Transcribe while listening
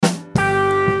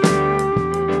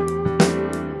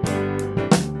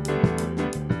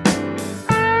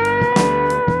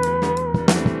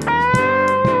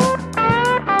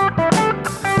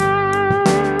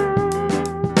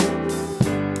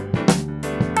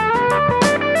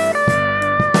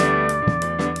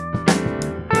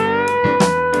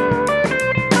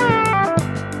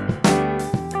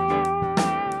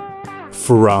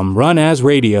From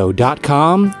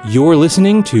runasradio.com, you're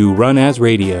listening to Run As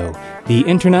Radio, the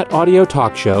internet audio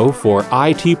talk show for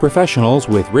IT professionals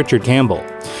with Richard Campbell.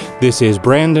 This is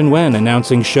Brandon Wen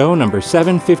announcing show number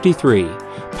 753,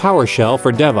 PowerShell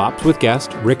for DevOps with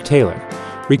guest Rick Taylor,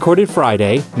 recorded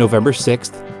Friday, November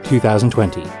 6th,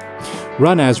 2020.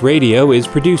 Run As Radio is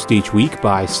produced each week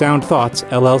by Sound Thoughts,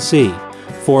 LLC.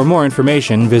 For more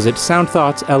information, visit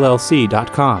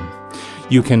soundthoughtsllc.com.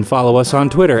 You can follow us on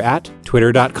Twitter at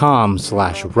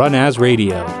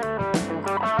twitter.com/runasradio.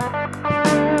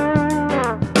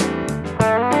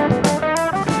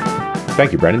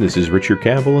 Thank you, Brendan. This is Richard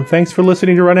Campbell, and thanks for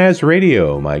listening to Run As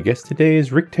Radio. My guest today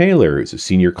is Rick Taylor, who's a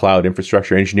senior cloud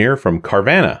infrastructure engineer from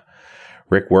Carvana.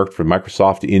 Rick worked for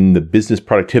Microsoft in the Business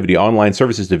Productivity Online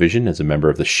Services Division as a member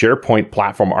of the SharePoint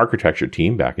Platform Architecture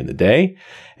team back in the day,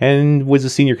 and was a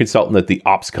senior consultant at the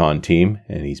OpsCon team,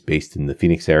 and he's based in the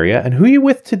Phoenix area. And who are you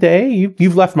with today?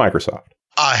 You've left Microsoft.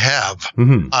 I have.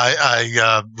 Mm-hmm.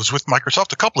 I was with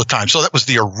Microsoft a couple of times. So that was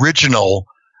the original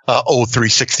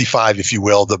 0365, if you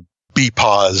will, the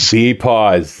BPAWS.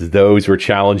 BPAWS. Those were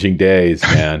challenging days,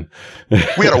 man.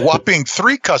 We had a whopping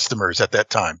 3 customers at that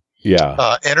time.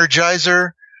 Yeah.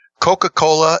 Energizer,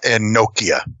 Coca-Cola, and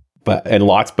Nokia. But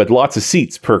lots of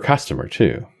seats per customer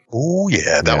too. Oh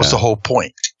yeah, that was the whole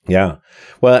point. Yeah.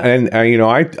 Well, and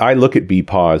I look at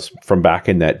BPAWS from back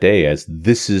in that day as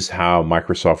this is how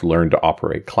Microsoft learned to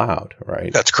operate cloud,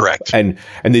 right? That's correct. And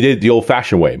they did it the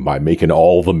old-fashioned way by making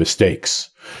all the mistakes.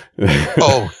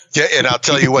 Oh, yeah, and I'll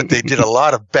tell you what, they did a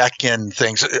lot of back-end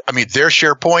things. I mean, their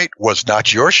SharePoint was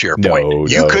not your SharePoint.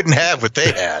 You couldn't have what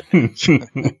they had.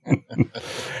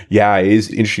 Yeah, it is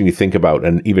interesting to think about,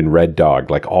 and even Red Dog,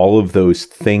 like all of those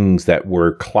things that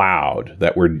were cloud,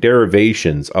 that were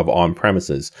derivations of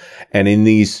on-premises. And in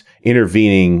these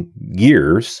intervening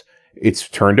years, it's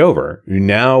turned over.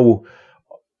 Now,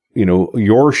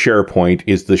 your SharePoint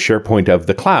is the SharePoint of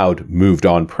the cloud moved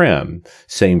on-prem.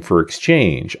 Same for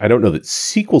Exchange. I don't know that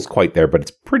SQL's quite there, but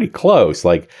it's pretty close.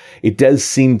 Like, it does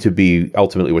seem to be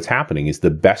ultimately what's happening is the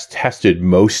best tested,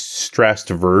 most stressed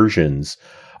versions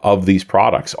of these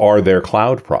products are their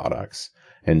cloud products.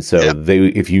 And so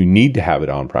if you need to have it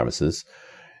on-premises,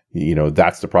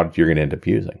 that's the product you're going to end up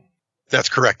using. That's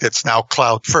correct. It's now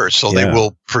cloud first. So they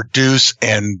will produce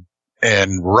and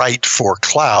write for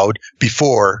cloud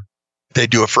before they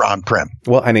do it for on-prem.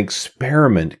 Well, and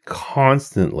experiment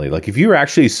constantly. Like if you're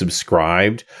actually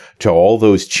subscribed to all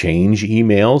those change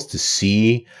emails to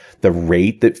see the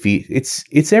rate that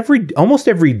it's almost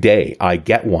every day I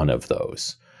get one of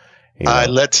those. I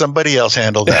let somebody else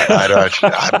handle that.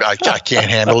 I can't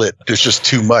handle it. There's just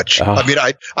too much. I mean,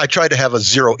 I try to have a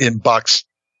zero inbox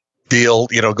deal,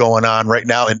 going on right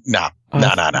now, and no.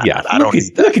 Yeah, I don't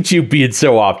need that. Look at you being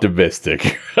so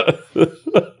optimistic.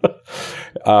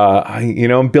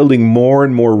 I'm building more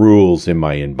and more rules in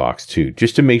my inbox too,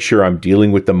 just to make sure I'm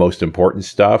dealing with the most important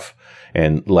stuff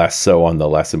and less so on the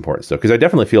less important stuff. Because I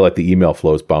definitely feel like the email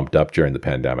flows bumped up during the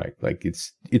pandemic. Like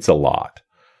it's a lot.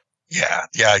 Yeah.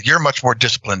 You're much more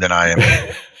disciplined than I am.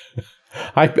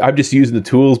 I'm just using the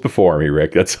tools before me,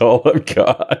 Rick. That's all I've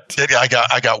got.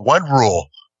 I got one rule.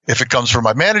 If it comes from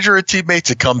my manager and teammates,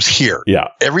 it comes here. Yeah.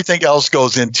 Everything else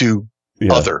goes into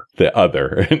other. The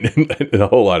other. And a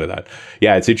whole lot of that.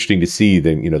 Yeah, it's interesting to see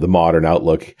that, the modern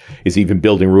Outlook is even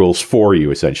building rules for you,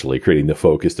 essentially, creating the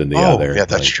focused and the other. Yeah,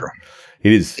 that's true.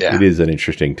 It is an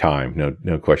interesting time.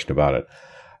 No question about it.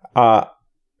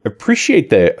 Appreciate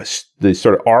the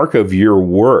sort of arc of your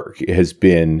work has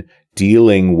been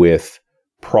dealing with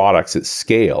products at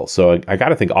scale. So I got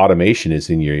to think automation is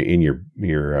in your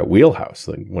wheelhouse,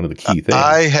 like one of the key things.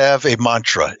 I have a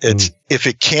mantra. It's if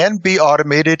it can be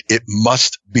automated, it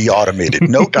must be automated.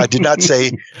 Note, I did not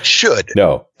say should.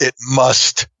 No, it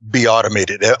must be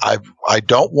automated. I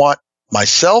don't want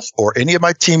myself or any of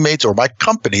my teammates or my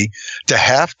company to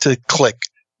have to click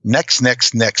next,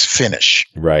 finish.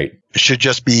 Right. It should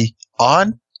just be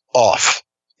on, off,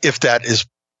 if that is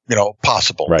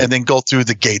possible, right. And then go through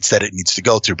the gates that it needs to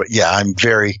go through. But yeah, I'm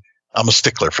a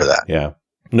stickler for that. Yeah.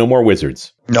 No more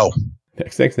wizards. No.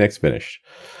 Next finish.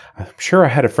 I'm sure I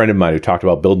had a friend of mine who talked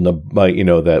about building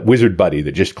that wizard buddy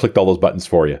that just clicked all those buttons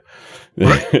for you.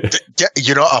 Right.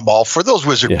 Yeah, I'm all for those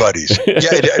wizard buddies.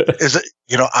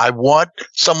 Yeah, I want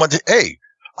someone to, hey,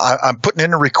 I'm putting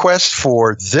in a request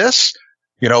for this.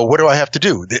 What do I have to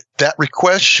do? That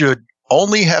request should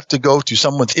only have to go to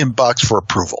someone's inbox for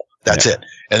approval. That's it.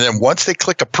 And then once they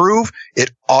click approve, it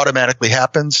automatically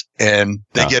happens, and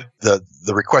they get the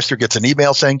requester gets an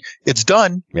email saying it's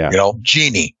done. Yeah.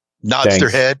 Genie nods their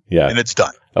head, and it's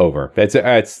done. Over.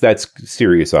 That's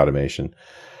serious automation.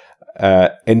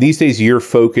 And these days, you're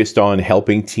focused on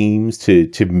helping teams to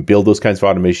build those kinds of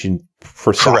automation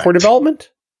for software development?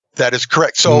 That is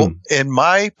correct. So in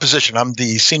my position, I'm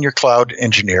the senior cloud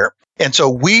engineer. And so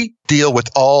we deal with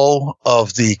all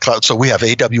of the cloud. So we have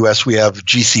AWS, we have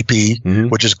GCP,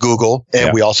 which is Google,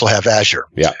 and we also have Azure.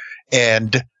 Yeah.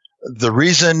 And the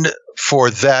reason for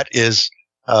that is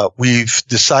we've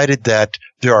decided that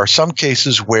there are some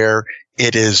cases where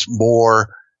it is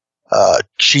more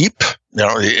cheap.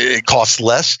 It costs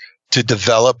less to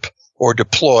develop or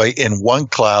deploy in one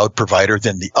cloud provider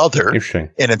than the other. Interesting.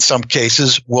 And in some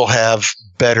cases, we'll have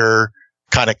better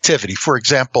connectivity. For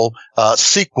example,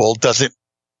 SQL doesn't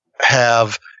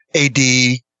have AD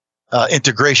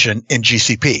integration in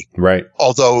GCP. Right.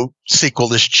 Although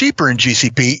SQL is cheaper in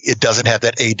GCP, it doesn't have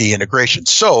that AD integration.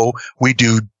 So we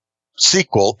do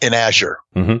SQL in Azure.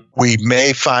 We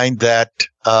may find that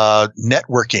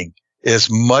networking is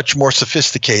much more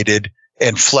sophisticated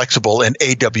and flexible in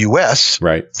AWS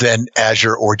than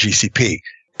Azure or GCP.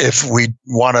 If we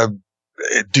want to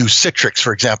do Citrix,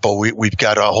 for example, we've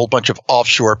got a whole bunch of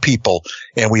offshore people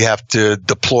and we have to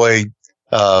deploy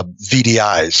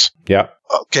VDIs. Yeah.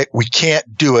 Okay. We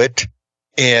can't do it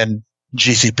in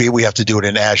GCP. We have to do it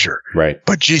in Azure. Right.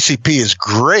 But GCP is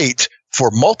great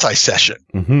for multi-session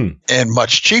and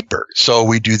much cheaper. So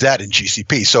we do that in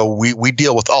GCP. So we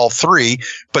deal with all three,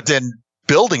 but then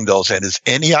building those, and as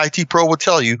any IT pro will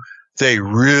tell you, they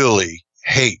really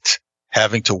hate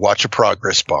having to watch a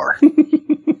progress bar.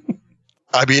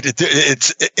 I mean,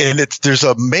 there's an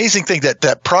amazing thing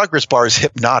that progress bar is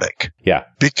hypnotic. Yeah.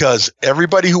 Because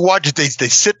everybody who watches, they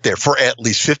sit there for at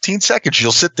least 15 seconds.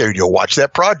 You'll sit there and you'll watch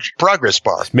that progress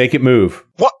bar. Just make it move.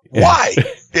 What? Yeah. Why?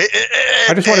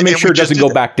 I just want to make sure it doesn't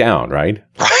go back down, right?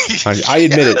 Right. I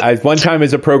admit it. One time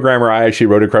as a programmer, I actually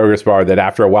wrote a progress bar that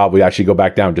after a while, we actually go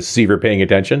back down to see if you're paying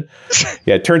attention.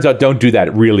 Yeah, it turns out don't do that.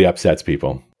 It really upsets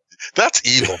people. That's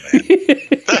evil, man.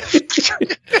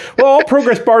 Well, all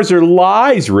progress bars are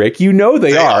lies, Rick. You know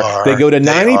they are. They go to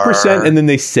 90% and then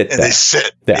they sit there. They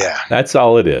sit. Yeah. That's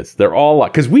all it is. They're all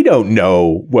because we don't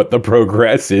know what the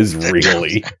progress is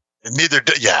really. Neither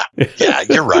do. Yeah. Yeah,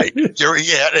 you're right.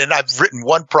 And I've written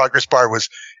one progress bar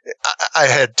I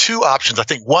had two options. I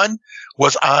think one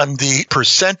was on the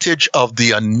percentage of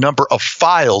the number of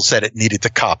files that it needed to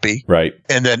copy. Right.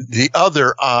 And then the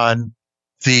other on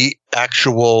the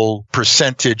actual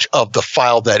percentage of the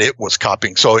file that it was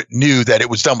copying. So it knew that it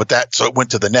was done with that. So it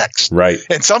went to the next. Right.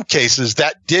 In some cases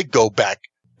that did go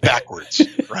backwards.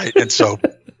 Right. And so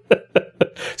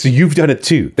you've done it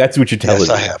too. That's what you're telling me.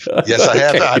 Yes, I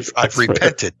have. I've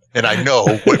repented and I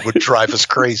know what would drive us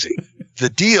crazy. The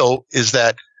deal is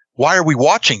that why are we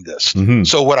watching this?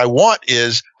 So what I want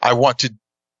to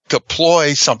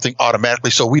deploy something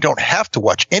automatically so we don't have to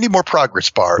watch any more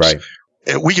progress bars. Right.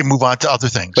 We can move on to other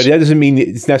things. But that doesn't mean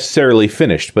it's necessarily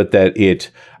finished, but that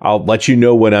I'll let you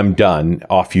know when I'm done.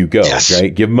 Off you go,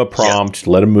 right? Give them a prompt,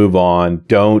 let them move on.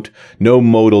 No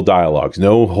modal dialogues,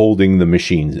 no holding the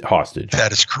machine hostage.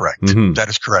 That is correct. That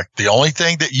is correct. The only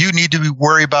thing that you need to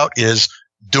worry about is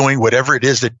doing whatever it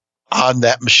is that on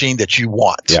that machine that you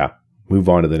want. Yeah. Move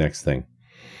on to the next thing.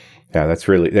 Yeah, that's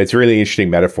really interesting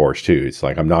metaphors too. It's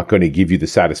like, I'm not going to give you the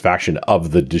satisfaction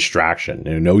of the distraction.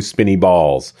 No spinny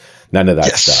balls, none of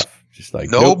that stuff. Just like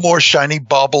no more shiny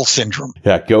bauble syndrome.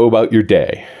 Yeah, go about your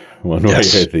day, one way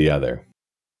or the other.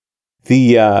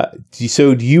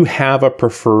 So do you have a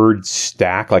preferred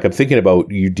stack? Like, I'm thinking about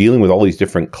you dealing with all these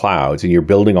different clouds and you're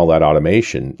building all that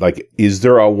automation. Like, is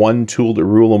there a one tool to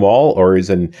rule them all, or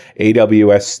is an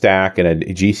AWS stack and a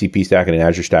GCP stack and an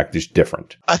Azure stack just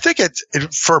different? I think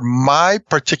for my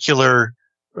particular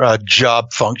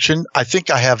job function, I think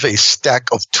I have a stack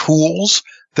of tools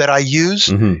that I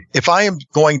use. If I am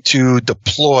going to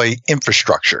deploy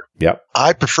infrastructure,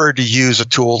 I prefer to use a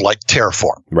tool like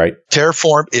Terraform. Right.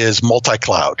 Terraform is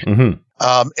multi-cloud.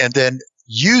 And then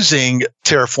using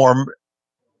Terraform,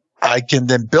 I can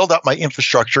then build out my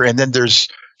infrastructure, and then there's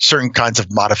certain kinds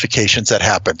of modifications that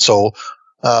happen. So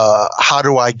how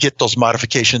do I get those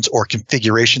modifications or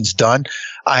configurations done?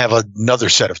 I have another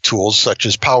set of tools such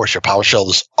as PowerShell. PowerShell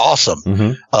is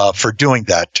awesome for doing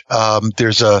that.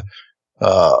 There's a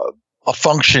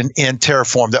function in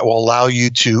Terraform that will allow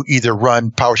you to either run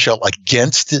PowerShell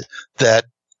against that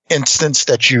instance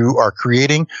that you are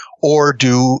creating, or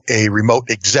do a remote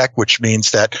exec, which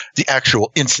means that the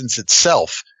actual instance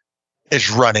itself is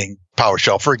running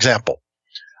PowerShell. For example,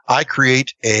 I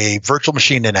create a virtual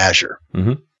machine in Azure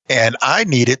and I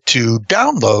need it to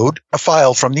download a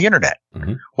file from the internet.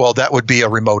 Well, that would be a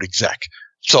remote exec.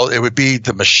 So it would be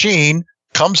the machine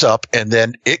comes up and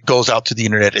then it goes out to the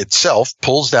internet itself,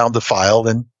 pulls down the file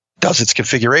and does its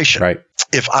configuration. Right.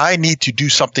 If I need to do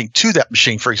something to that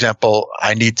machine, for example,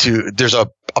 there's a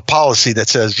policy that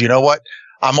says, you know what?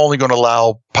 I'm only going to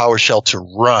allow PowerShell to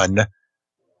run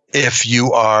if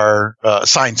you are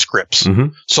assigned scripts.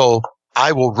 So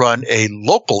I will run a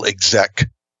local exec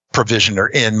provisioner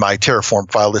in my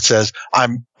Terraform file that says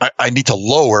I need to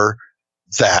lower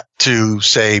that to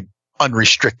say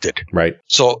unrestricted. Right.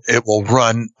 So it will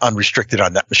run unrestricted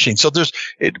on that machine. So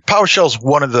PowerShell is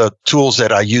one of the tools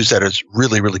that I use that is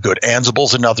really, really good.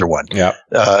 Ansible's another one. Yeah.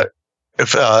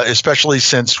 Especially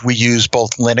since we use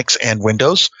both Linux and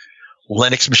Windows.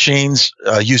 Linux machines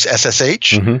use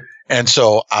SSH. And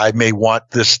so I may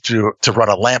want this to run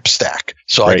a LAMP stack.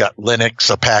 So I got Linux,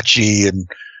 Apache, and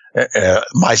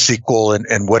MySQL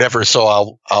and whatever.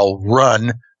 So I'll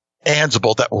run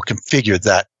Ansible that will configure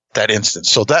that instance.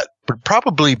 So that would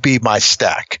probably be my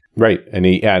stack. Right. And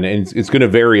it's going to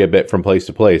vary a bit from place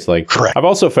to place. Like, correct. I've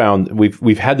also found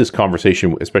we've had this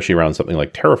conversation, especially around something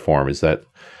like Terraform, is that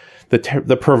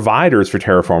the providers for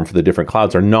Terraform for the different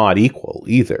clouds are not equal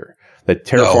either. That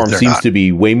Terraform seems to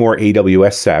be way more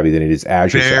AWS savvy than it is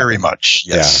Azure savvy. Very much.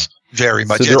 Yes. Yeah. Very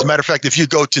much. So as a matter of fact, if you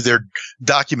go to their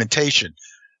documentation,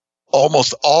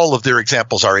 almost all of their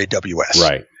examples are AWS.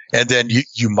 Right. And then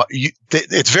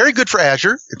it's very good for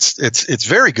Azure. It's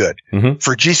very good.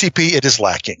 For GCP. It is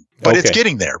lacking, but it's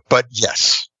getting there. But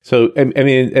yes. So, I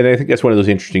mean, and I think that's one of those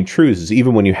interesting truths is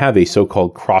even when you have a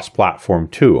so-called cross-platform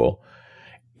tool,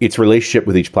 its relationship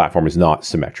with each platform is not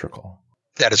symmetrical.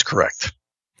 That is correct.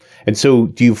 And so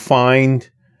do you find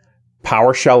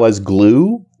PowerShell as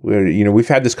glue? Where, we've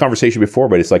had this conversation before,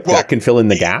 but it's like that can fill in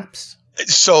the gaps.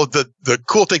 So the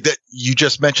cool thing that you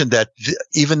just mentioned that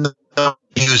even though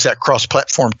you use that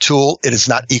cross-platform tool, it is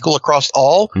not equal across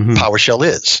all. PowerShell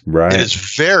is. Right. It is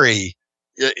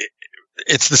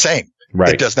it's the same.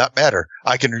 Right. It does not matter.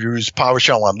 I can use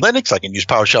PowerShell on Linux. I can use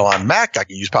PowerShell on Mac. I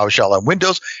can use PowerShell on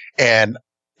Windows, and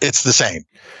it's the same.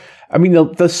 I mean,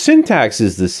 the syntax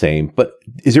is the same, but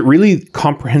is it really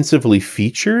comprehensively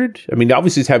featured? I mean,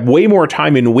 obviously it's had way more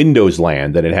time in Windows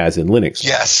land than it has in Linux land.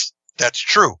 Yes, that's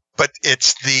true. But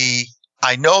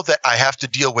I know that I have to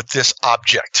deal with this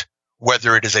object,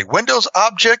 whether it is a Windows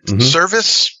object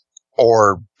service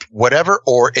or whatever,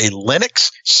 or a Linux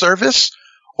service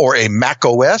or a Mac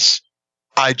OS.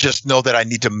 I just know that I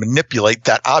need to manipulate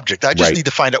that object. I just need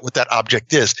to find out what that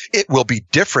object is. It will be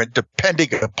different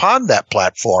depending upon that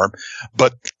platform.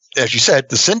 But as you said,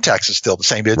 the syntax is still the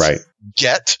same. It's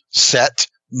get, set,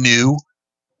 new.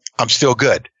 I'm still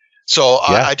good. So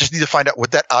I just need to find out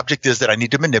what that object is that I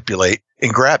need to manipulate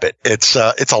and grab it. It's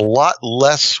a lot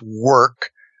less work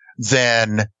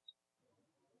than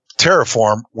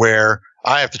Terraform, where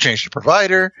I have to change the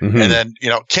provider. And then,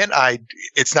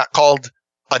 it's not called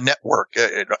a network,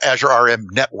 Azure RM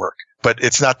network, but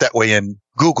it's not that way in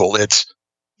Google. It's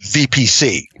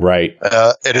VPC. Right.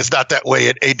 It is not that way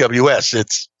at AWS.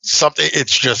 It's something,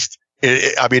 it's just,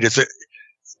 it's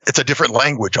a different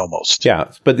language almost. Yeah.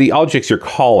 But the objects you're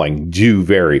calling do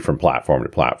vary from platform to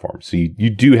platform. So you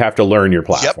do have to learn your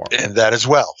platform. Yep. And that as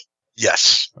well.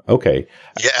 Yes. Okay.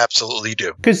 Yeah, absolutely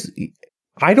do. Because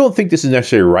I don't think this is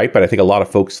necessarily right, but I think a lot of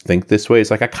folks think this way.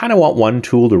 It's like, I kind of want one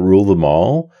tool to rule them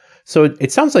all. So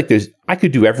it sounds like I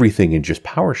could do everything in just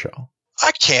PowerShell.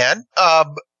 I can,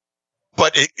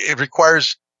 but it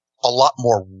requires a lot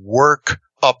more work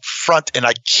up front, and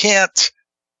I can't.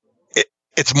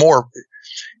 It's more.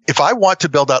 If I want to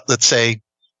build out, let's say,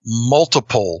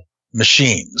 multiple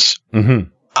machines,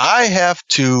 I have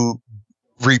to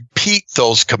repeat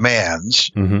those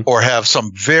commands or have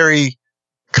some very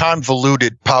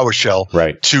convoluted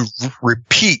PowerShell to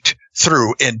repeat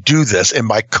through and do this. And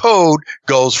my code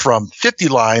goes from 50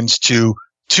 lines to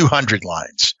 200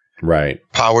 lines. Right.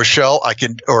 PowerShell,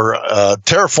 or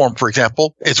Terraform, for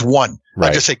example, it's one.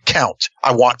 I just say count.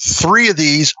 I want 3 of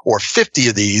these or 50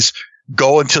 of these.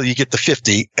 Go until you get to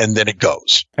 50, and then it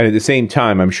goes. And at the same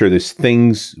time, I'm sure there's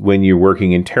things when you're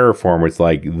working in Terraform where it's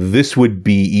like, this would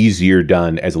be easier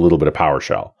done as a little bit of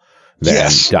PowerShell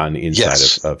than done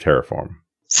inside of Terraform.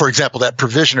 For example, that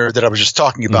provisioner that I was just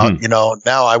talking about,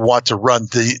 now I want to run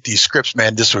these scripts,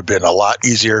 man, this would have been a lot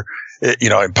easier. In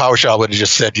PowerShell, I would have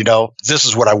just said, this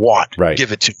is what I want. Right.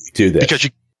 Give it to me. Do this. Because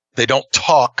they don't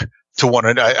talk to one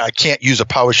another. I can't use a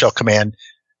PowerShell command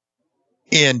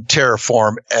in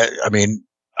Terraform.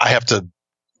 I have to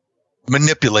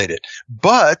manipulate it.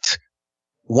 But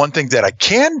one thing that I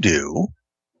can do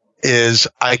is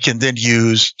I can then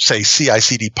use, say,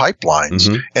 CI/CD pipelines,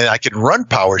 and I can run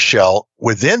PowerShell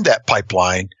within that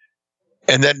pipeline.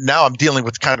 And then now I'm dealing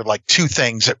with kind of like two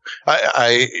things.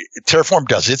 Terraform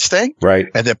does its thing, right?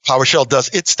 And then PowerShell does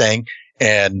its thing,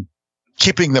 and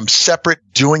keeping them separate,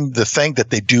 doing the thing that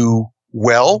they do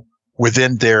well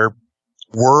within their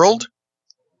world.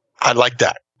 I like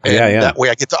that. And that way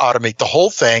I get to automate the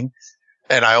whole thing,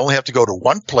 and I only have to go to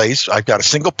one place. I've got a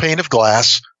single pane of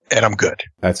glass, and I'm good.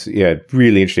 That's,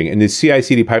 really interesting. And the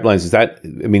CI/CD pipelines, that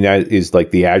is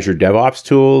like the Azure DevOps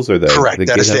tools, or the correct?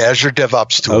 That is the Azure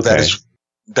DevOps tool. Okay.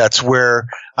 That's where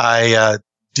I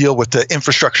deal with the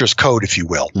infrastructure as code, if you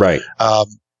will. Right.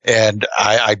 And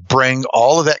I bring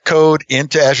all of that code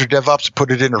into Azure DevOps,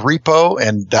 put it in a repo,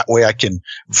 and that way I can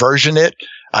version it,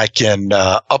 I can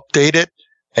update it,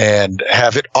 and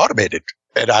have it automated.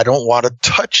 And I don't want to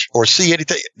touch or see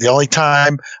anything. The only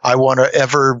time I want to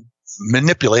ever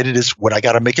manipulate it is when I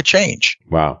got to make a change.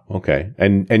 Wow. Okay.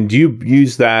 And do you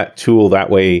use that tool that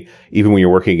way even when you're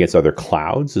working against other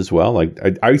clouds as well? Like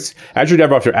Azure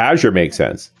DevOps or Azure makes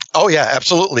sense. Oh yeah,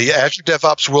 absolutely. Azure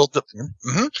DevOps will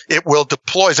it will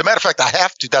deploy. As a matter of fact, I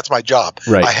have to. That's my job.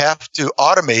 Right. I have to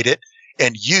automate it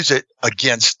and use it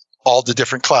against all the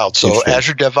different clouds. So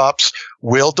Azure DevOps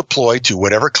will deploy to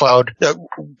whatever cloud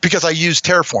because I use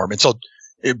Terraform. And so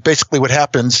basically what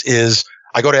happens is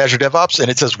I go to Azure DevOps and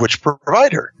it says which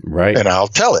provider. Right. And I'll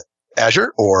tell it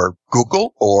Azure or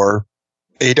Google or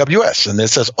AWS. And it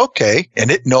says, okay. And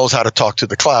it knows how to talk to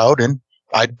the cloud. And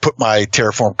I put my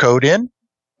Terraform code in.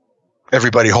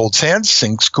 Everybody holds hands,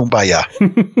 sings Kumbaya.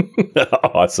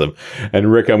 Awesome. And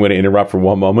Rick, I'm going to interrupt for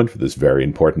one moment for this very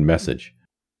important message.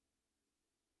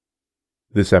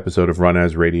 This episode of Run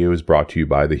As Radio is brought to you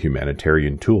by the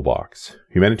Humanitarian Toolbox.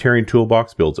 Humanitarian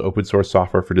Toolbox builds open source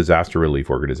software for disaster relief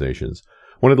organizations.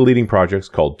 One of the leading projects,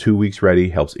 called 2 Weeks Ready,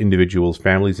 helps individuals,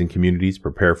 families, and communities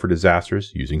prepare for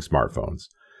disasters using smartphones.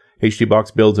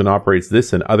 HTBox builds and operates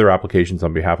this and other applications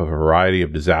on behalf of a variety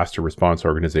of disaster response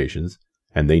organizations,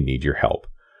 and they need your help.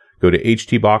 Go to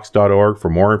htbox.org for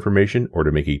more information or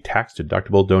to make a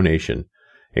tax-deductible donation.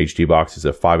 HTBox is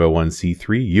a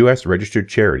 501c3 U.S. registered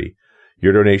charity.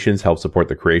 Your donations help support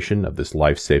the creation of this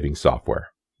life-saving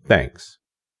software. Thanks.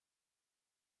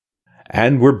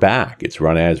 And we're back. It's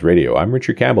Run As Radio. I'm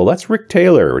Richard Campbell. That's Rick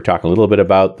Taylor. We're talking a little bit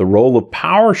about the role of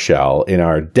PowerShell in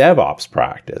our DevOps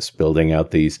practice, building out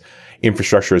these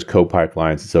infrastructure as code pipelines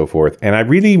and so forth. And I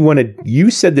really wanted, you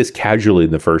said this casually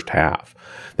in the first half,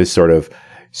 this sort of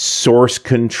source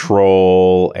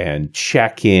control and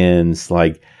check-ins,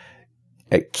 like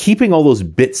keeping all those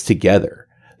bits together.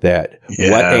 That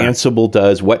what Ansible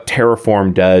does, what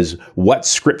Terraform does, what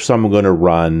scripts I'm going to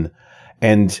run.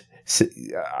 And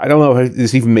I don't know if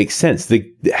this even makes sense.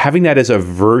 Having that as a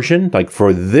version, like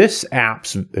for this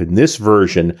app's in this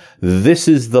version, this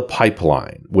is the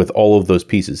pipeline with all of those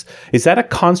pieces. Is that a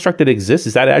construct that exists?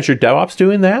 Is that Azure DevOps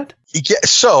doing that? Yeah.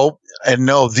 So, and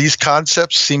no, these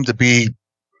concepts seem to be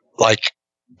like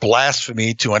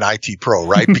blasphemy to an IT pro,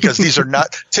 right? Because these are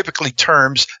not typically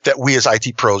terms that we as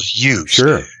IT pros use.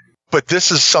 Sure. But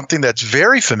this is something that's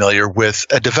very familiar with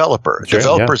a developer. Sure,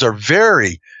 Developers are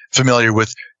very familiar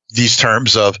with these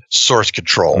terms of source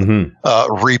control,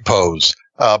 repos,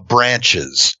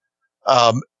 branches,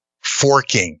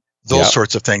 forking, those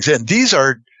sorts of things. And these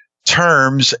are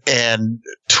terms and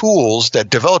tools that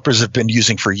developers have been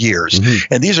using for years.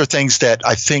 And these are things that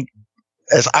I think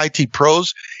as IT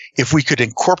pros, if we could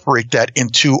incorporate that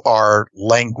into our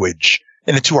language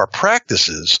and into our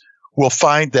practices, we'll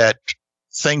find that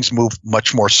things move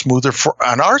much more smoother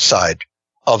on our side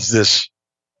of this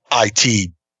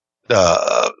IT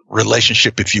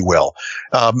relationship, if you will.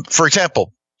 For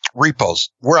example, repos,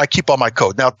 where I keep all my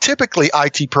code. Now, typically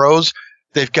IT pros,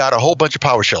 they've got a whole bunch of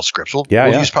PowerShell scripts. We'll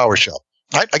use PowerShell.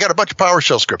 I got a bunch of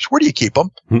PowerShell scripts. Where do you keep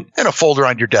them? In a folder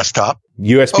on your desktop.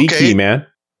 USB key, man.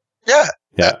 Yeah.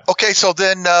 Okay. So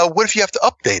then, what if you have to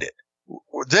update it?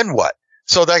 Then what?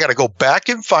 So then I got to go back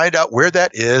and find out where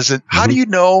that is. And how do you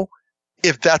know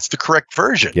if that's the correct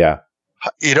version? Yeah.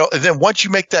 And then once you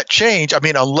make that change, I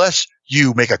mean, unless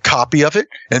you make a copy of it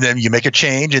and then you make a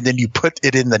change and then you put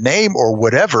it in the name or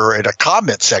whatever in a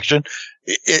comment section,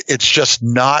 it's just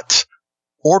not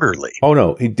orderly. Oh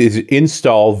no, it is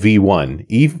install V1,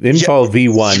 install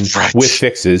V1 with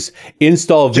fixes,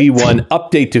 install V1,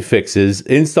 update to fixes,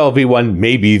 install V1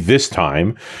 maybe this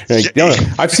time. Like, no,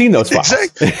 I've seen those files.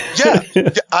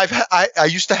 I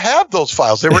used to have those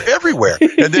files. They were everywhere.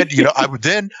 And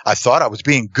then, I thought I was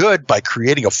being good by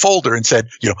creating a folder and said,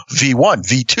 V1,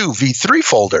 V2, V3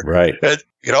 folder. Right. And,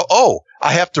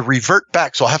 I have to revert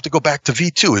back. So I'll have to go back to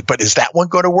V2, but is that one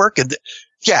going to work? And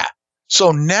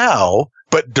so now,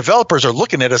 but developers are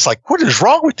looking at us like, what is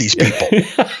wrong with these people?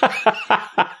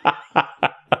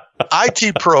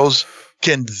 IT pros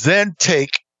can then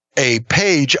take a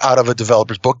page out of a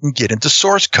developer's book and get into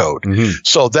source code.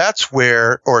 So that's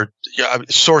where, or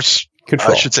source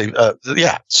Control. I should say,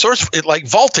 source, like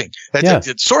vaulting.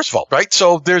 It's source vault, right?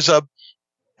 So there's an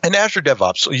Azure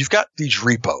DevOps. So you've got these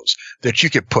repos that you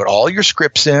can put all your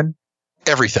scripts in,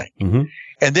 everything. Mm-hmm.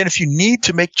 And then if you need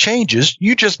to make changes,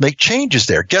 you just make changes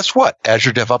there. Guess what?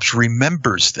 Azure DevOps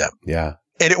remembers them. Yeah.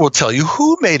 And it will tell you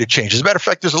who made a change. As a matter of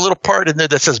fact, there's a little part in there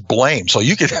that says blame. So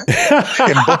you can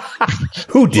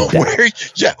who did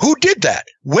that? Who did that?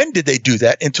 When did they do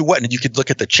that? Into what? And you could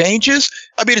look at the changes.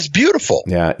 I mean, it's beautiful.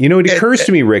 Yeah. It occurs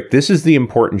to me, Rick, this is the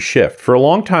important shift. For a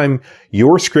long time,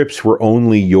 your scripts were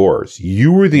only yours.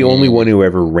 You were the only one who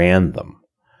ever ran them.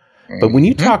 But when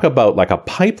you talk about like a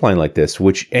pipeline like this,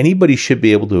 which anybody should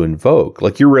be able to invoke,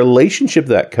 like your relationship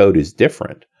to that code is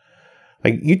different.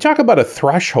 Like you talk about a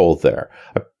threshold there,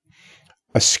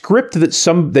 a script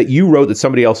that you wrote that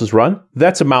somebody else has run.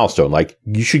 That's a milestone. Like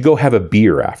you should go have a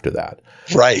beer after that.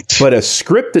 Right. But a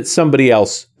script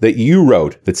that you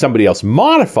wrote that somebody else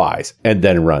modifies and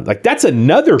then run, like that's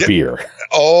another beer.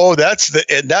 Oh,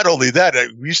 and not only that,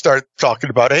 we start talking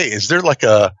about, hey, is there like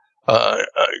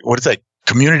what is that?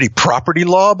 Community property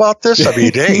law about this? I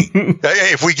mean, hey,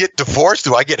 if we get divorced,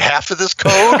 do I get half of this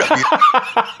code?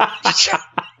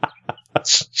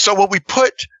 So when we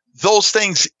put those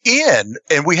things in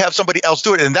and we have somebody else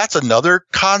do it, and that's another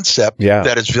concept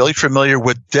that is really familiar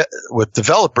with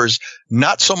developers,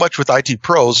 not so much with IT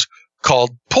pros,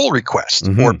 called pull requests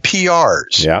or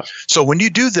PRs. Yeah. So when you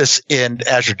do this in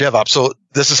Azure DevOps, so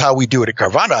this is how we do it at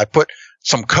Carvana. I put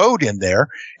some code in there,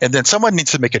 and then someone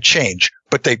needs to make a change,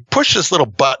 but they push this little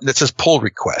button that says pull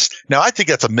request. Now, I think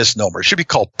that's a misnomer. It should be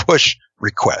called push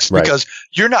request because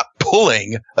you're not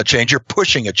pulling a change, you're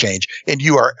pushing a change, and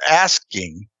you are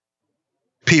asking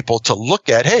people to look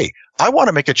at, hey, I want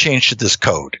to make a change to this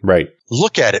code. Right.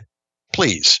 Look at it,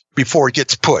 please, before it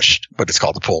gets pushed, but it's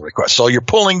called the pull request. So you're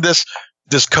pulling this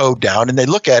code down, and they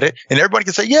look at it, and everybody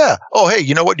can say, yeah, oh, hey,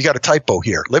 you know what? You got a typo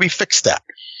here. Let me fix that.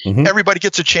 Mm-hmm. Everybody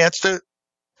gets a chance to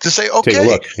say, okay. Take a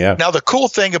look. Yeah. Now, the cool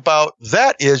thing about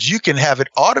that is you can have it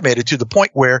automated to the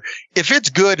point where if it's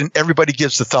good and everybody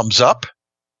gives the thumbs up,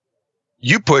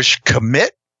 you push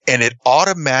commit and it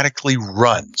automatically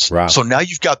runs. Wow. So now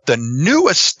you've got the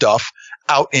newest stuff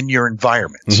out in your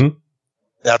environment. Mm-hmm.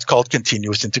 That's called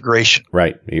continuous integration.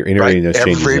 Right. You're integrating those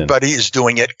changes. Everybody is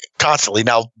doing it constantly.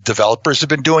 Now, developers have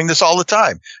been doing this all the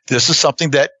time. This is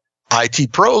something that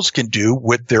IT pros can do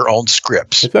with their own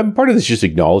scripts. Part of this is just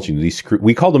acknowledging these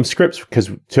we call them scripts because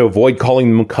to avoid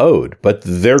calling them code, but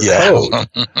they're code.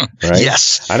 Right?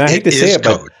 Yes. And I hate to say it,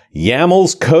 but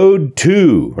YAML's code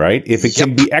too, right? If it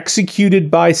can be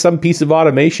executed by some piece of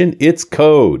automation, it's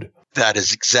code. That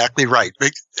is exactly right.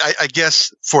 I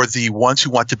guess for the ones who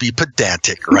want to be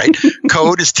pedantic, right?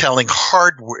 Code is telling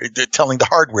the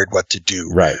hardware what to do.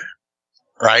 Right.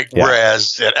 Right. Yeah.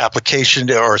 Whereas an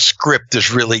application or a script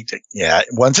is really,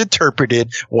 one's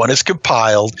interpreted, one is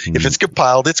compiled. If it's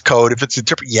compiled, it's code. If it's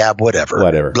interpreted,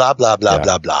 whatever. Blah, blah, blah,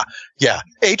 blah, blah. Yeah.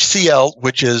 HCL,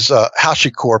 which is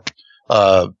HashiCorp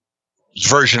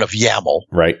version of YAML.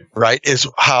 Right. Right. Is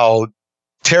how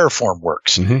Terraform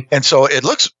works. Mm-hmm. And so it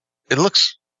looks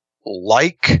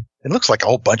like a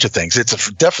whole bunch of things.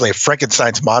 It's definitely a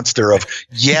Frankenstein's monster of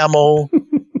YAML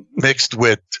mixed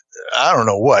with, I don't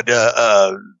know what,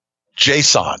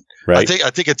 JSON. Right. I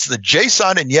think it's the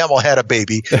JSON and YAML had a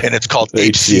baby, and it's called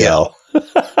HCL.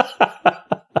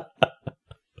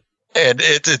 And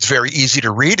it's very easy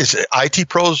to read. IT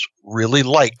pros really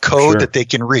like code that they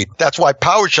can read. That's why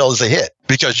PowerShell is a hit,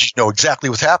 because you know exactly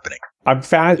what's happening.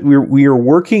 We are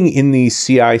working in these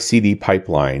CI/CD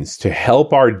pipelines to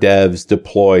help our devs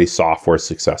deploy software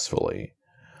successfully.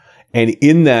 And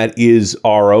in that is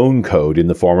our own code in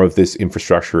the form of this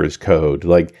infrastructure as code.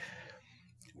 Like,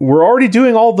 we're already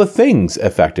doing all the things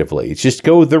effectively. It's just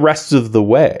go the rest of the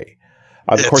way.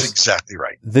 Of course, exactly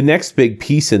right. The next big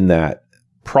piece in that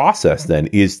process then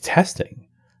is testing.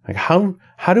 Like,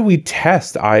 how do we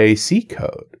test IAC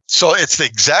code? So it's the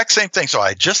exact same thing. So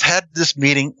I just had this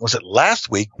meeting, was it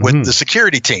last week, with the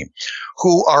security team,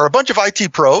 who are a bunch of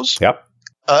IT pros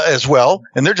as well.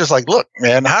 And they're just like, look,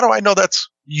 man, how do I know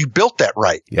you built that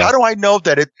right? Yeah. How do I know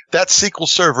that that SQL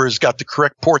server has got the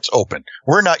correct ports open?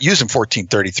 We're not using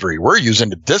 1433. We're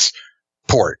using this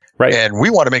port. Right. And we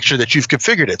want to make sure that you've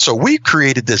configured it. So we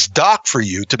created this doc for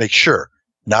you to make sure.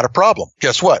 Not a problem.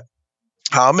 Guess what?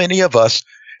 How many of us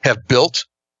have built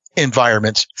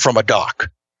environments from a doc,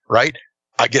 right?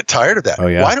 I get tired of that. Oh,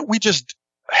 yeah. Why don't we just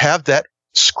have that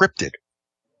scripted,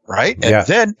 right? And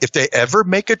then if they ever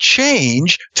make a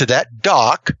change to that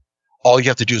doc, all you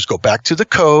have to do is go back to the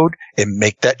code and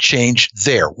make that change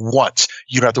there once.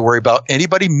 You don't have to worry about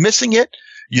anybody missing it.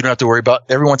 You don't have to worry about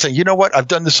everyone saying, you know what? I've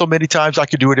done this so many times. I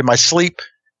could do it in my sleep.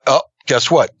 Oh,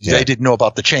 guess what? Yeah. They didn't know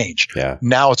about the change. Yeah.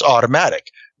 Now it's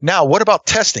automatic. Now, what about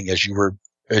testing, as you were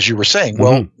saying? Mm-hmm.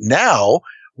 Well, now,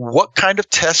 what kind of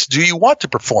tests do you want to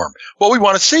perform? Well, we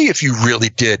want to see if you really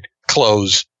did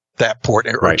close that port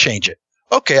or change it.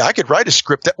 Okay, I could write a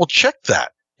script that will check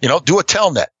that. Do a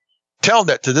telnet.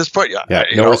 Telnet to this point. Yeah,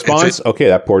 no response. Okay,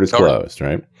 that port is closed,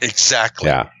 right? Exactly.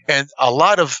 Yeah. And a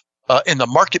lot of, in the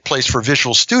marketplace for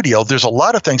Visual Studio, there's a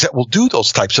lot of things that will do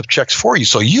those types of checks for you.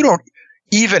 So you don't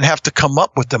even have to come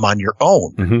up with them on your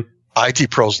own. Mm-hmm.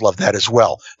 IT pros love that as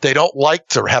well. They don't like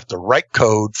to have to write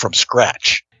code from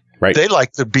scratch. Right. They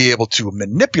like to be able to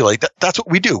manipulate that. That's what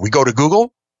we do. We go to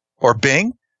Google or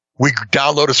Bing. We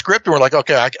download a script and we're like,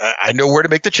 okay, I know where to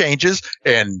make the changes,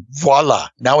 and voila,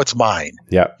 now it's mine.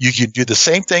 Yeah. You can do the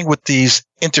same thing with these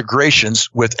integrations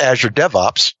with Azure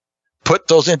DevOps. Put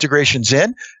those integrations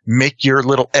in, make your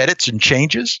little edits and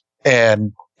changes,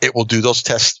 and it will do those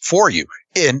tests for you.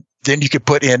 And then you can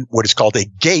put in what is called a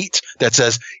gate that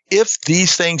says, if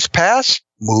these things pass,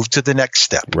 move to the next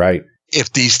step. Right.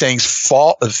 If these things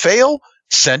fail,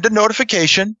 send a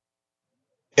notification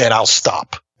and I'll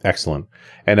stop. Excellent.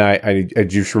 And I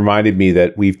just reminded me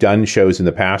that we've done shows in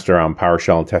the past around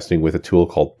PowerShell and testing with a tool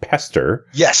called Pester.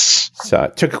 Yes. So I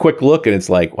took a quick look and it's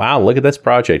like, wow, look at this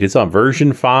project. It's on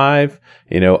version 5,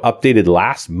 updated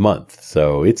last month.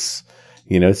 So it's,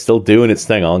 it's still doing its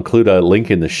thing. I'll include a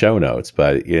link in the show notes,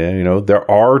 but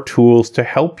there are tools to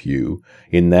help you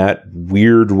in that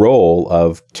weird role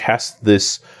of test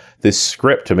this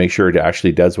script to make sure it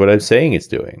actually does what I'm saying it's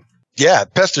doing. Yeah,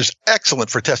 Pester's excellent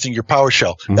for testing your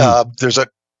PowerShell. Mm-hmm.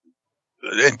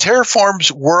 In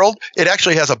Terraform's world, it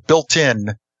actually has a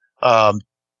built-in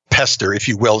Pester, if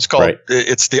you will. It's called,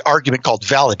 It's the argument called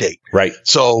validate. Right.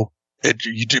 So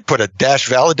you do put a dash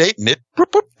validate and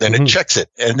then it checks it.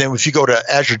 And then if you go to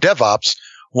Azure DevOps,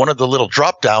 one of the little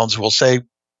drop downs will say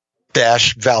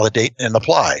dash validate and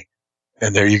apply.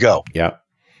 And there you go. Yeah.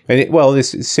 And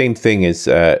this same thing as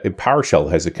PowerShell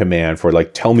has a command for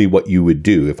tell me what you would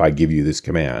do if I give you this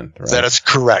command. Right? That is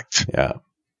correct. Yeah.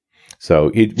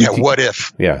 So what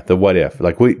if? Yeah, the what if.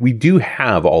 We do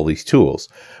have all these tools.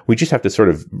 We just have to sort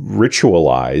of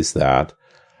ritualize that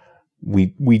we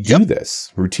do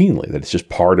this routinely. That it's just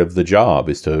part of the job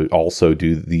is to also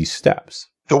do these steps.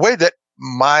 The way that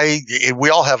we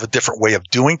all have a different way of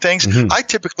doing things. Mm-hmm. I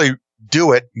typically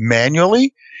do it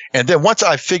manually. And then once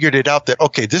I figured it out that,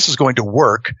 okay, this is going to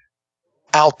work,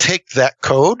 I'll take that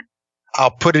code,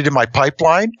 I'll put it in my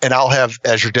pipeline, and I'll have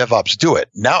Azure DevOps do it.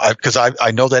 Now, because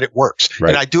I know that it works.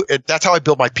 Right. And that's how I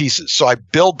build my pieces. So I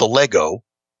build the Lego.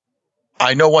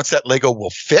 I know once that Lego will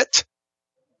fit,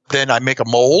 then I make a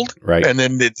mold, right, and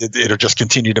then it'll just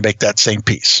continue to make that same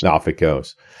piece. Off it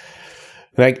goes.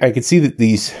 And I can see that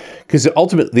because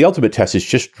the ultimate test is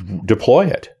just deploy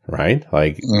it, right?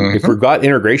 If we've got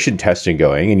integration testing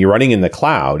going and you're running in the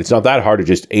cloud, it's not that hard to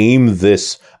just aim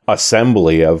this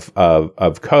assembly of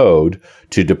code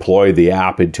to deploy the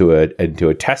app into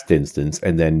a test instance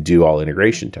and then do all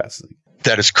integration testing.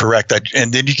 That is correct.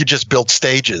 And then you could just build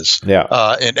stages.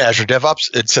 Yeah. In Azure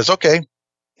DevOps, it says, okay,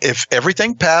 if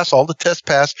everything passed, all the tests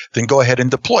pass, then go ahead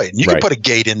and deploy it. And you can put a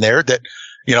gate in there that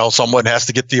someone has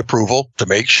to get the approval to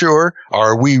make sure,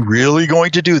 are we really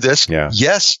going to do this? Yeah.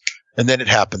 Yes. And then it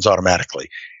happens automatically.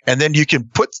 And then you can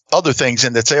put other things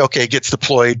in that say, okay, it gets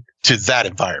deployed to that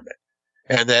environment.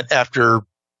 And then after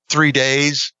 3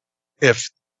 days, if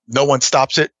no one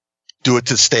stops it, do it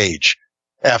to stage.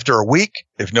 After a week,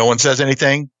 if no one says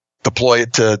anything, deploy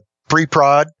it to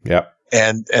pre-prod. Yeah.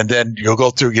 And then you'll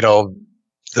go through,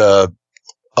 the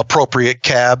appropriate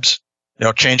cabs,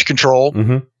 change control.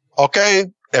 Mm-hmm. Okay,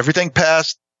 everything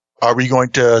passed. Are we going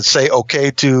to say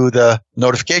okay to the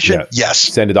notification? Yes.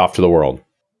 Send it off to the world.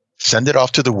 Send it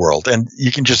off to the world. And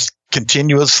you can just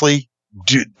continuously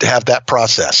have that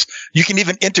process. You can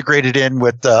even integrate it in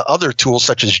with other tools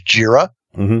such as Jira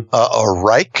or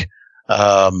Rike.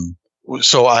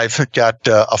 So I've got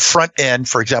a front end,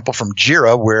 for example, from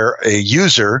Jira where a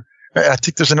user, I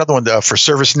think there's another one for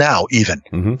ServiceNow even.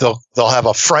 Mm-hmm. They'll have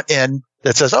a front end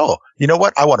that says, oh, you know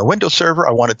what? I want a Windows server.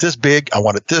 I want it this big. I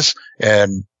want it this,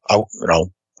 and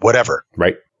whatever.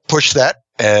 Right. Push that,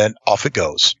 and off it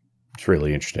goes. It's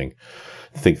really interesting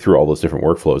to think through all those different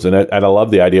workflows. And I love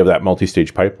the idea of that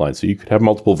multi-stage pipeline. So you could have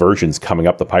multiple versions coming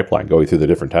up the pipeline, going through the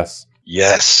different tests.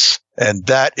 Yes. And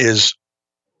that's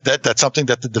something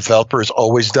that the developer has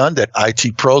always done, that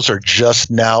IT pros are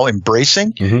just now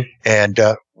embracing. Mm-hmm. And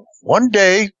one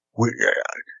day,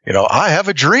 I have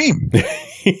a dream.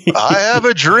 I have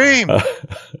a dream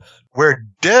where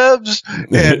devs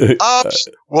and ops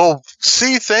will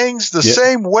see things the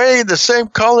same way, the same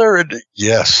color. And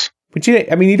yes, But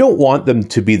you don't want them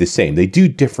to be the same. They do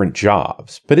different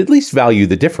jobs, but at least value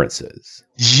the differences.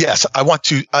 Yes, I want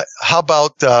to. How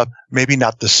about maybe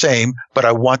not the same, but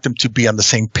I want them to be on the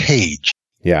same page.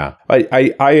 Yeah,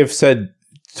 I have said,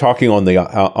 talking on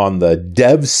the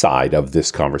dev side of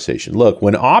this conversation, look,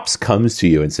 when ops comes to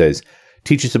you and says,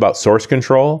 teach us about source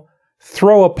control,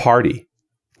 throw a party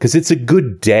because it's a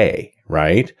good day,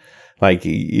 right? Like,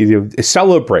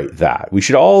 celebrate that. We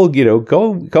should all,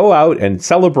 go out and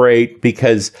celebrate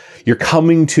because you're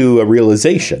coming to a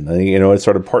realization. It's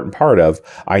sort of part and part of,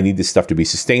 I need this stuff to be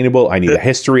sustainable. I need a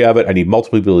history of it. I need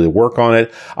multiple people to work on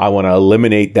it. I want to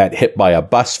eliminate that hit by a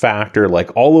bus factor.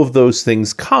 Like, all of those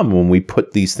things come when we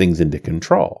put these things into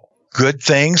control. Good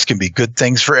things can be good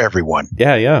things for everyone.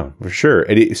 Yeah, for sure.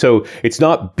 So it's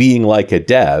not being like a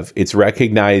dev. It's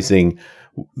recognizing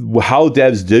how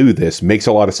devs do this makes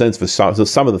a lot of sense for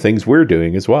some of the things we're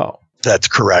doing as well. That's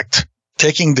correct.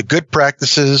 Taking the good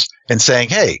practices and saying,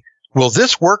 hey, will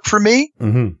this work for me?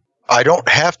 Mm-hmm. I don't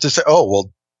have to say, oh,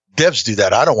 well, devs do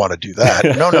that. I don't want to do that.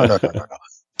 No.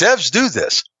 Devs do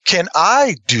this. Can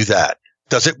I do that?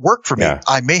 Does it work for me? Yeah.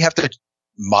 I may have to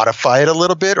modify it a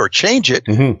little bit or change it,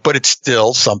 but it's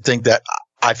still something that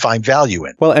I find value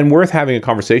in. Well, and worth having a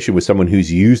conversation with someone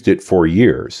who's used it for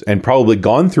years and probably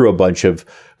gone through a bunch of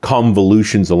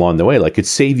convolutions along the way. Like, it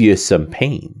save you some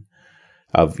pain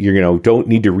of, don't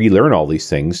need to relearn all these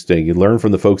things. You learn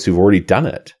from the folks who've already done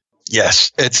it.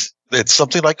 Yes. It's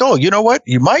something like, oh, you know what?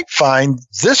 You might find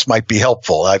this might be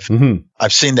helpful.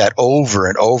 I've seen that over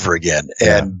and over again.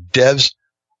 Yeah. And devs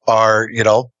are,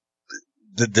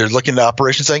 they're looking at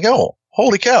operations saying, oh,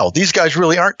 holy cow, these guys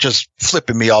really aren't just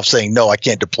flipping me off saying, no, I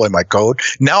can't deploy my code.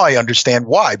 Now I understand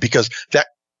why, because that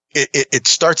it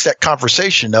starts that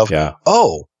conversation of,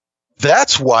 oh,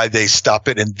 that's why they stop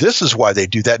it. And this is why they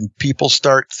do that. And people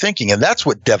start thinking. And that's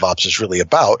what DevOps is really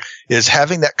about, is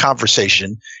having that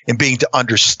conversation and being to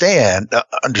understand,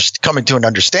 coming to an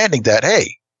understanding that,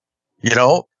 hey,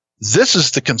 this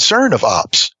is the concern of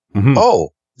ops. Mm-hmm. Oh,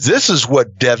 this is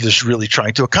what dev is really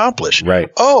trying to accomplish.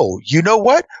 Right. Oh, you know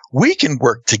what? We can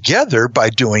work together by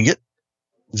doing it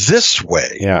this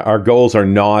way. Yeah. Our goals are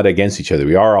not against each other.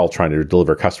 We are all trying to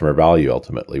deliver customer value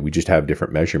ultimately. We just have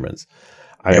different measurements.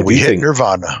 And we hit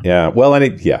nirvana. Yeah. Well,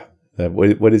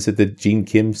 what is it that Gene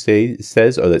Kim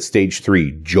says? Oh, that's stage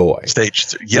 3, joy. Stage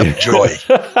 3. Yep, joy.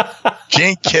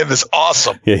 Gene Kim is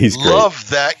awesome. Yeah, he's great. Love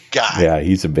that guy. Yeah,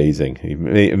 he's amazing.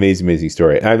 Amazing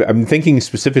story. I'm thinking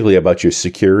specifically about your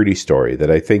security story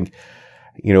that I think,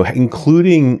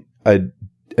 including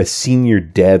a senior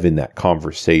dev in that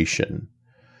conversation,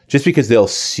 just because they'll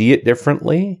see it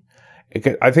differently.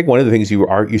 I think one of the things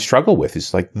you struggle with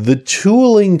is like the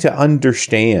tooling to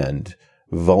understand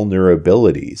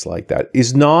vulnerabilities like that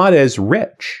is not as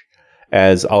rich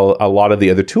as a lot of the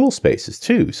other tool spaces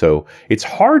too. So it's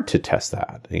hard to test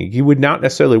that. You would not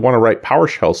necessarily want to write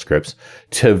PowerShell scripts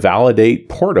to validate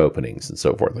port openings and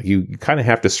so forth. Like you kind of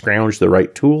have to scrounge the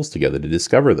right tools together to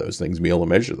discover those things and be able to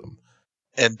measure them.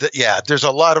 And there's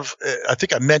a lot of, I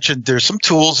think I mentioned there's some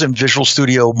tools in Visual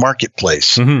Studio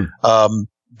Marketplace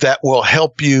that will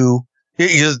help you.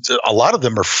 A lot of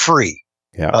them are free.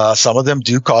 Yeah. Some of them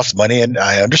do cost money, and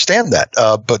I understand that.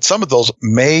 But some of those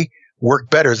may work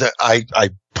better. That I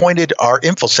pointed our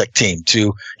InfoSec team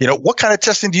to, what kind of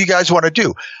testing do you guys want to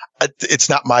do? It's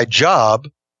not my job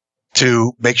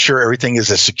to make sure everything is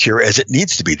as secure as it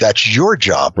needs to be. That's your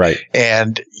job. Right.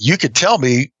 And you could tell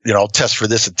me, test for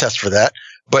this and test for that,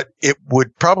 but it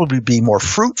would probably be more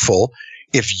fruitful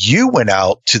if you went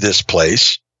out to this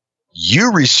place,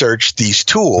 you researched these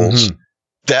tools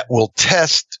that will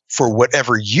test for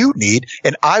whatever you need,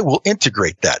 and I will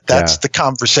integrate that. That's the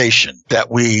conversation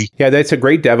that we... Yeah, that's a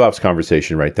great DevOps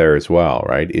conversation right there as well,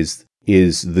 right?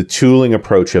 Is the tooling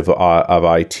approach of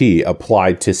IT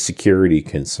applied to security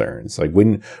concerns? Like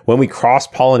when we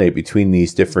cross-pollinate between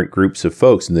these different groups of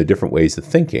folks and the different ways of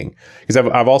thinking, because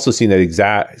I've also seen that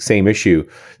exact same issue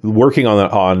working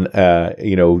on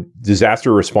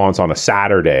disaster response on a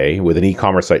Saturday with an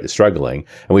e-commerce site that's struggling,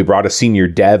 and we brought a senior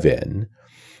dev in.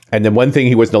 And then one thing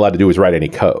he wasn't allowed to do was write any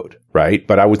code, right?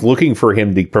 But I was looking for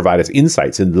him to provide us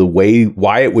insights into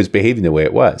why it was behaving the way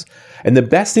it was. And the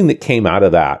best thing that came out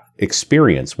of that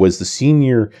experience was the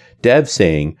senior dev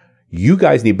saying, you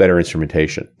guys need better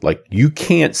instrumentation. Like, you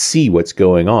can't see what's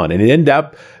going on. And it ended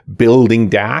up building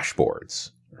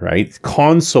dashboards, right?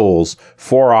 Consoles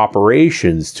for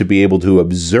operations to be able to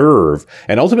observe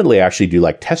and ultimately actually do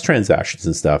like test transactions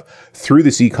and stuff through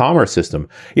this e-commerce system.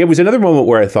 Yeah, it was another moment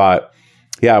where I thought,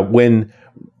 yeah, when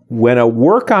a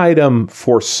work item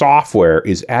for software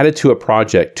is added to a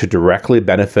project to directly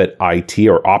benefit IT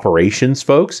or operations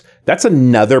folks, That's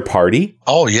another party.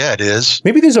 Oh, yeah, it is.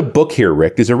 Maybe there's a book here,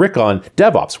 Rick. There's a Rick on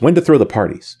DevOps, when to throw the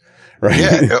parties, right?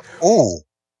 Yeah. Oh,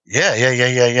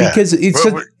 yeah. Because it's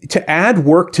to add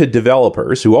work to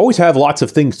developers who always have lots of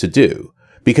things to do,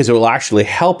 because it will actually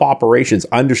help operations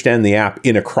understand the app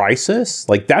in a crisis.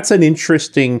 Like, that's an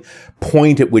interesting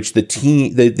point at which the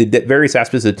team, the various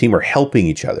aspects of the team are helping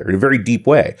each other in a very deep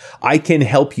way. I can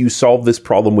help you solve this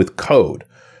problem with code,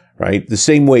 right? The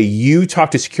same way you talk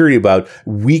to security about,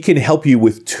 we can help you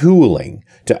with tooling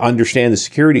to understand the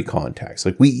security context.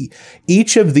 Like,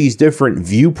 each of these different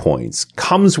viewpoints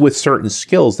comes with certain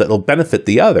skills that will benefit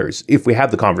the others if we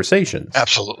have the conversation.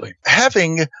 Absolutely.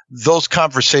 Having those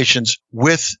conversations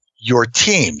with your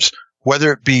teams,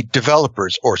 whether it be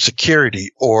developers or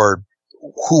security or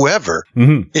whoever,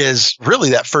 is really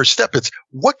that first step. It's,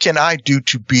 what can I do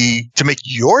to make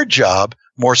your job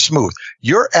more smooth?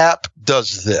 Your app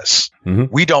does this.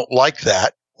 We don't like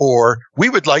that. Or we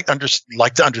would like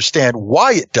to understand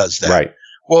why it does that. Right.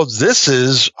 Well, this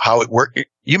is how it works.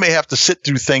 You may have to sit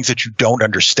through things that you don't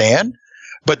understand,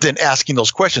 but then asking those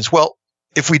questions. Well,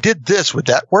 if we did this, would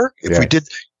that work? If we did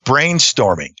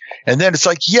brainstorming, and then it's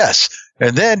like, yes.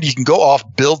 And then you can go off,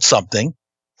 build something,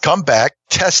 come back,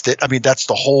 test it. I mean, that's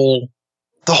the whole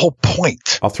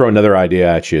point. I'll throw another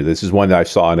idea at you. This is one that I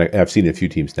saw, and I've seen in a few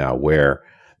teams now, where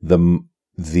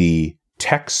the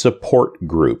tech support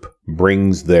group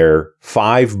brings their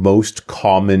 5 most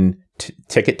common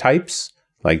ticket types,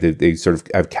 like they sort of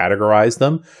have categorized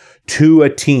them, to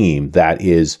a team that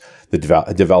is the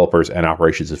developers and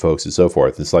operations folks and so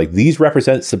forth. It's like, these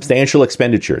represent substantial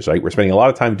expenditures, right? We're spending a lot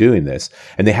of time doing this.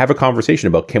 And they have a conversation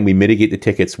about, can we mitigate the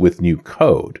tickets with new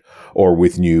code or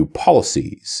with new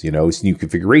policies, new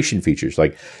configuration features,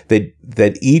 like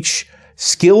that each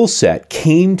skill set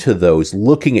came to those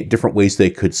looking at different ways they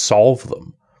could solve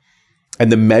them.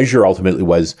 And the measure ultimately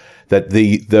was that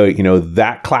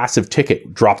that class of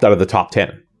ticket dropped out of the top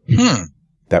 10.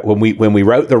 That when we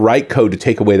wrote the right code to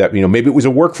take away that, maybe it was a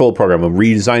workflow program and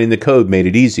redesigning the code made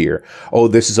it easier. Oh,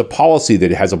 this is a policy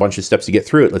that has a bunch of steps to get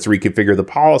through it. Let's reconfigure the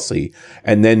policy.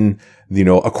 And then,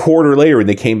 a quarter later, when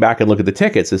they came back and look at the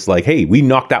tickets, it's like, hey, we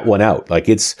knocked that one out. Like,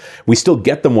 we still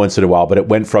get them once in a while, but it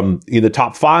went from in the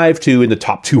top 5 to in the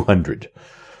top 200.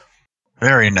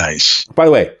 Very nice. By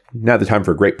the way, now the time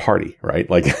for a great party, right?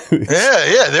 Like,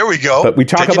 yeah, there we go. But we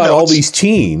talk about all these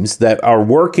teams that are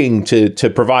working to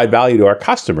provide value to our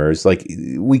customers. Like,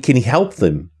 we can help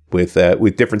them with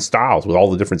different styles, with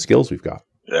all the different skills we've got.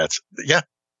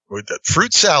 With the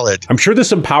fruit salad. I'm sure there's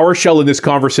some PowerShell in this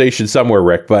conversation somewhere,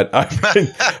 Rick, but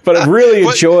I've really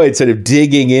enjoyed sort of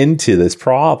digging into this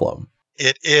problem.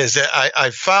 It is.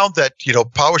 I found that,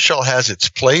 PowerShell has its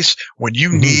place when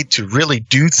you need to really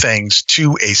do things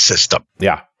to a system.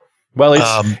 Yeah. Well,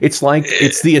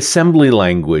 it's the assembly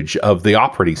language of the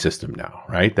operating system now,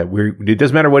 right? That it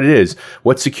doesn't matter what it is,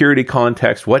 what security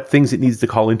context, what things it needs to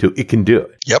call into, it can do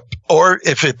it. Yep. Or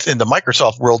if it's in the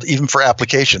Microsoft world, even for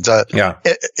applications,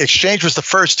 Exchange was the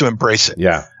first to embrace it.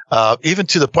 Yeah. Even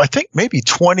to the point, I think maybe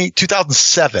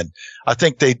 2007, I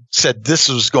think they said this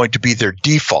was going to be their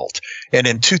default. And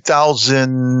in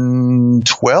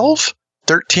 2012,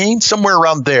 13, somewhere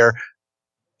around there,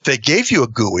 they gave you a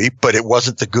GUI, but it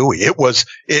wasn't the GUI. It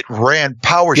ran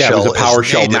PowerShell. Yeah, it was a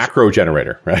PowerShell macro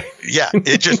generator, right? Yeah.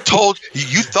 It just told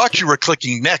you thought you were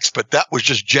clicking next, but that was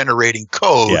just generating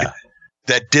code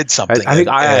that did something. I think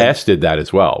IIS did that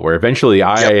as well, where eventually the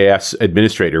IIS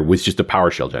administrator was just a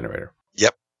PowerShell generator.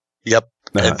 Yep.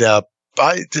 And the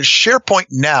SharePoint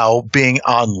now being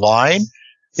online,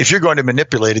 if you're going to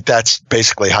manipulate it, that's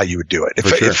basically how you would do it.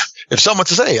 If someone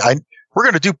says, "Hey, we're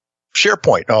going to do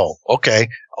SharePoint," oh, okay,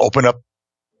 open up,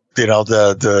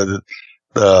 the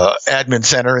admin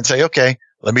center and say, "Okay,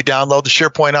 let me download the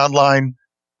SharePoint online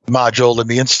module. Let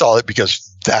me install it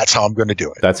because that's how I'm going to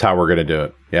do it." That's how we're going to do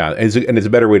it. Yeah, and it's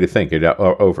a better way to think. It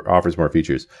offers more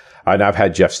features. And I've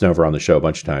had Jeff Snover on the show a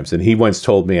bunch of times, and he once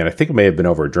told me, and I think it may have been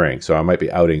over a drink, so I might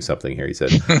be outing something here. He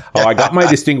said, I got my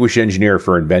distinguished engineer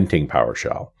for inventing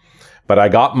PowerShell, but I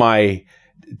got my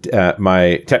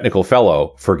technical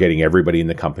fellow for getting everybody in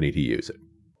the company to use it."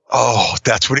 Oh,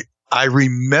 that's what I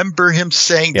remember him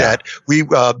saying that. We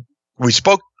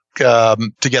spoke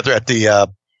together at the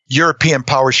European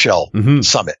PowerShell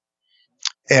Summit.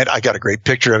 And I got a great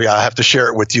picture of it. I have to share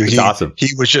it with you. It's awesome.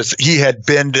 He had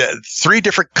been to 3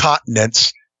 different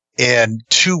continents in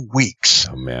 2 weeks.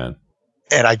 Oh, man.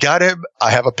 And I got him. I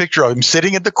have a picture of him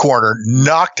sitting in the corner,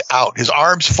 knocked out, his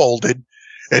arms folded.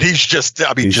 And he's just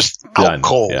out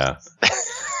cold. Yeah.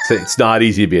 So it's not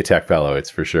easy to be a tech fellow. It's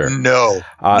for sure. No.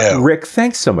 Rick,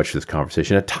 thanks so much for this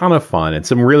conversation. A ton of fun and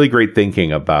some really great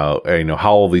thinking about,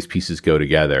 how all these pieces go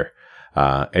together.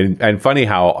 And funny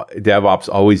how DevOps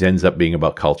always ends up being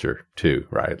about culture too,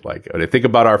 right? Like when I think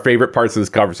about our favorite parts of this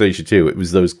conversation too, it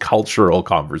was those cultural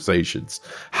conversations,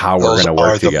 how we're going to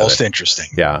work together. Those are the most interesting.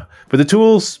 Yeah. But the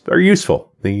tools are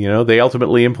useful. They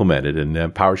ultimately implement it, and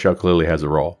PowerShell clearly has a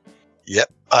role.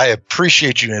 Yep. I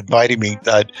appreciate you inviting me.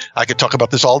 I could talk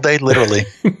about this all day, literally.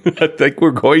 I think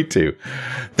we're going to.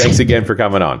 Thanks again for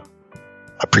coming on.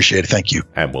 I appreciate it. Thank you.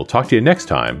 And we'll talk to you next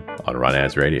time on Run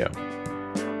As Radio.